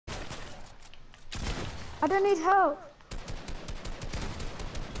I don't need help.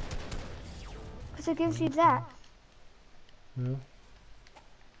 Because it gives you that. Yeah.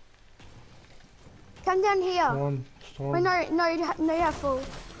 Come down here. Storm. Wait, no, you have full.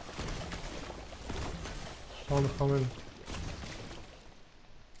 Storm coming.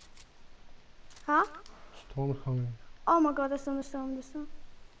 Huh? Storm coming. Oh my god, the storm.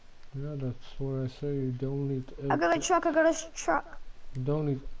 Yeah, that's what I say. You don't need. I got a truck. You don't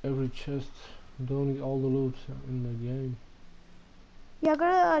need every chest. You don't need all the loot in the game. Yeah, I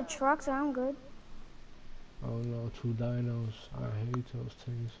got a truck, so I'm good. Oh no, 2 dinos. I hate those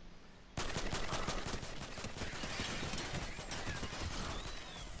things.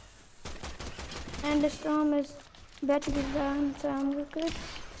 And the storm is about to be done, so I'm good.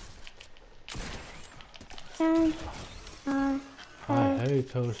 And I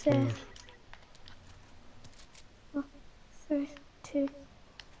hate those things. 3, 2,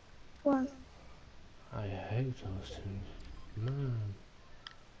 1. I hate those things. Man.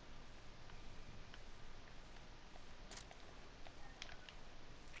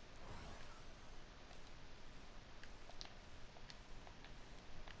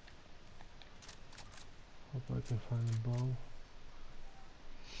 Hope I can find a ball.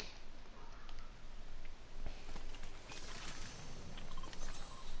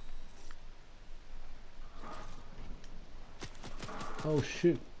 Oh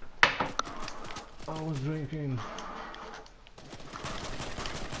shit. I was drinking.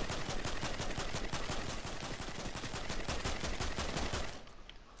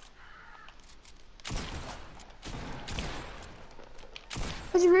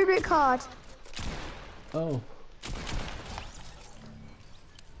 Where's your Rubik card? Oh.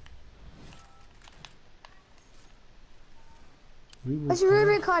 Where's your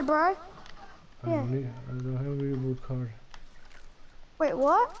Rubik card, bro? I don't have a reboot card. Wait,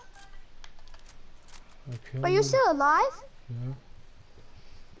 what? Wait, you're still alive? Yeah.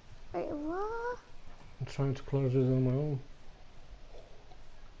 Wait, what? I'm trying to close this on my own.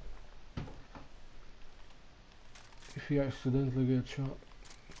 If you accidentally get shot,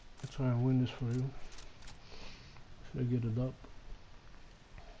 I'll try and win this for you. Should I get it up?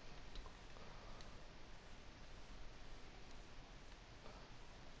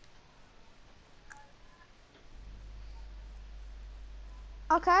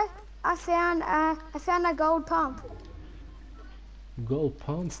 Okay, I found a gold pump. Gold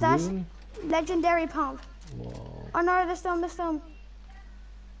pump? That's really? legendary pump. Wow. Oh no, the storm.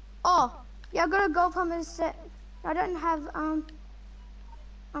 Oh, yeah, I got a gold pump instead. I don't have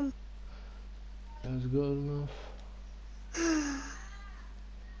That's good enough.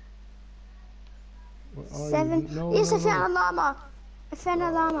 Where are 7. you? No, Yes, no, I found no. a llama. I found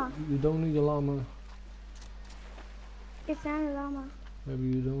a llama. You don't need a llama. I found a llama. Maybe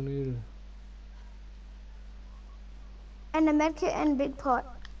you don't need it. And a medkit and big pot.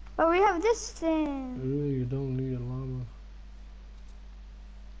 But we have this thing. Really, you don't need a llama.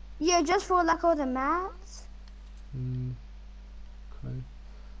 Yeah, just for like all the mats. Okay.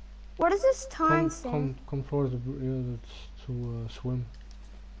 What is this time thing? Come towards the that's to swim.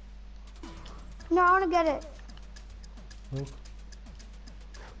 No, I want to get it. Look.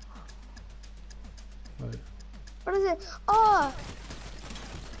 Right. What is it? Oh!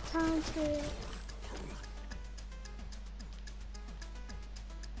 Time to...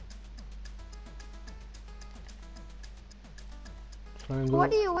 Try and go.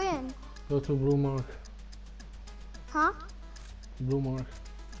 What do you win? Go to blue mark. Huh? Blue mark.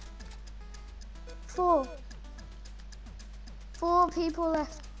 4 people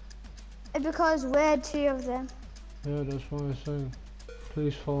left. Because we're 2 of them. Yeah, that's what I'm saying.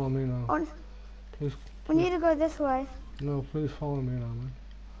 Please follow me now. Please. We need to go this way. No, please follow me now, man.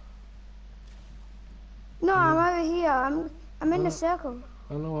 No, I'm over here. I'm in the circle.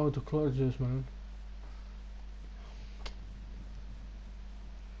 I know how to clutch this, man.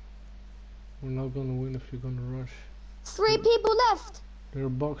 We're not gonna win if you're gonna rush. 3 people left. They're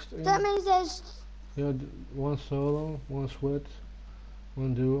boxed in. That means there's... Yeah, 1 solo, 1 sweat,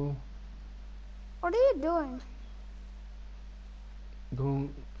 1 duo. What are you doing?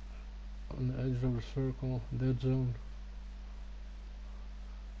 Going on the edge of the circle, dead zone.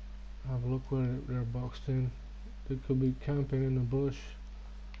 Have a look where they're boxed in. They could be camping in the bush.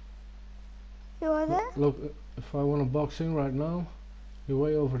 You are there? Look, if I want to box in right now, you're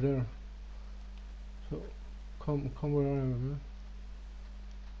way over there. So, come where I am, man.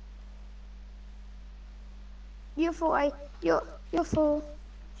 You're full. You're full.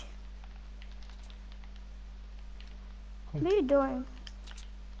 Come. What are you doing?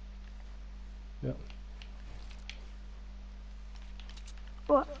 Yeah.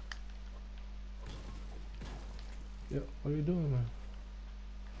 What? Yeah, what are you doing, man?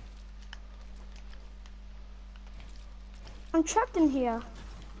 I'm trapped in here.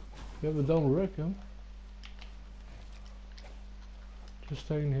 Yeah, but don't wreck him. Just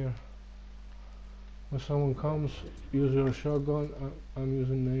stay in here. When someone comes, use your shotgun. I'm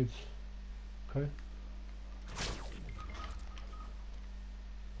using nades. Okay?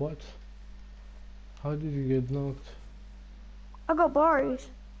 What? How did you get knocked? I got bars.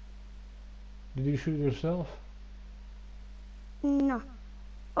 Did you shoot yourself? No.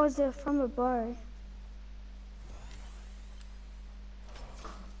 I was from a bar.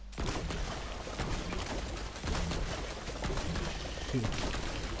 Shit.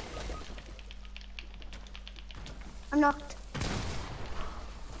 I'm knocked.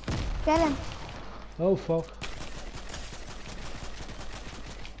 Get him. Oh fuck.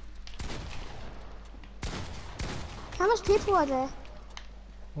 How much people are there?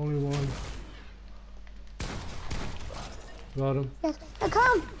 Only one. Got him. Yes.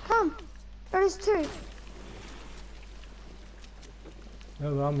 Come. There is two. Yeah,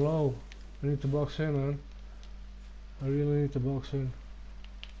 but I'm low. I need to box in, man. I really need to box in.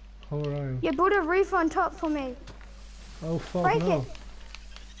 How are I? You build a roof on top for me. Oh fuck Break no. it.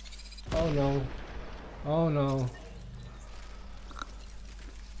 Oh no. Oh no.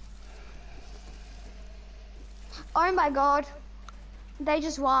 Oh my god. They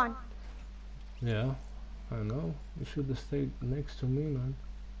just won. Yeah, I know. You should have stayed next to me, man.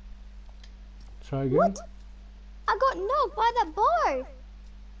 Try again? What? I got knocked by the bow.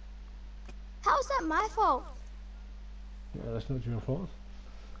 How's that my fault? Yeah, that's not your fault.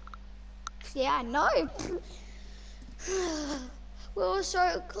 Yeah, I know. We were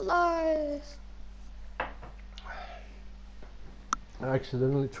so close. I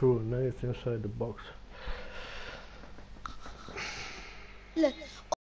accidentally threw a knife inside the box. Look.